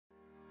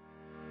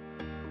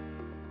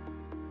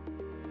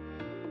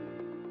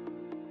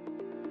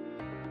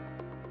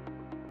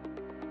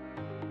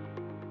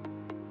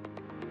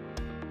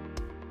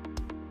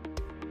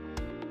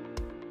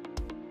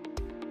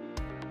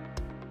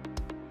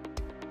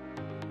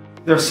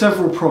There are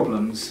several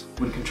problems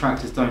when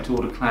contractors don't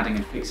order cladding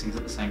and fixings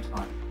at the same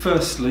time.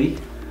 Firstly,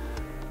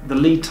 the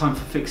lead time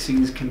for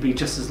fixings can be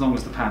just as long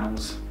as the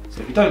panels.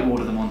 So if you don't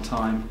order them on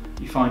time,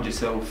 you find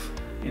yourself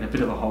in a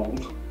bit of a hole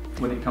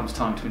when it comes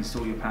time to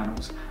install your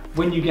panels.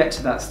 When you get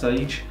to that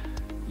stage,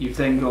 you've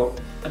then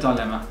got a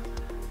dilemma.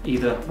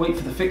 Either wait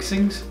for the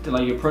fixings,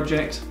 delay your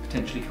project,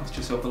 potentially cost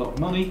yourself a lot of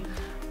money,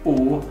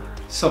 or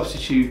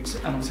substitute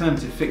an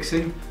alternative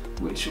fixing,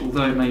 which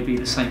although it may be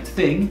the same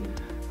thing,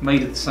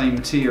 made of the same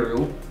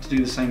material to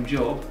do the same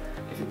job,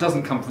 if it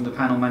doesn't come from the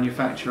panel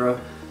manufacturer,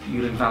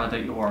 you'll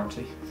invalidate your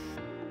warranty.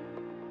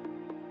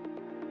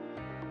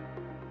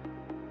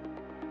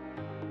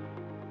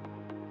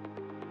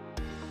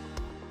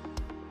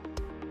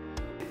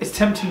 It's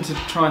tempting to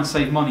try and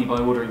save money by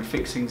ordering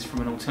fixings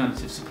from an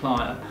alternative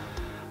supplier,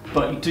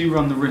 but you do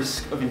run the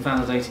risk of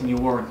invalidating your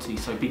warranty,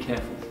 so be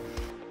careful.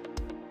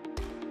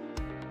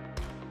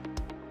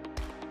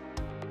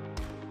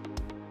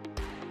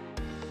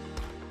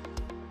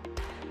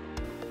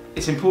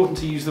 It's important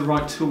to use the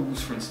right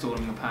tools for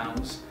installing your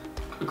panels.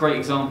 A great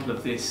example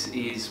of this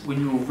is when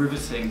you're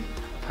riveting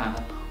a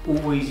panel,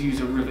 always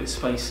use a rivet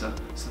spacer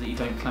so that you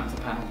don't clamp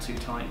the panel too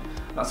tight.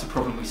 That's a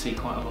problem we see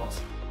quite a lot.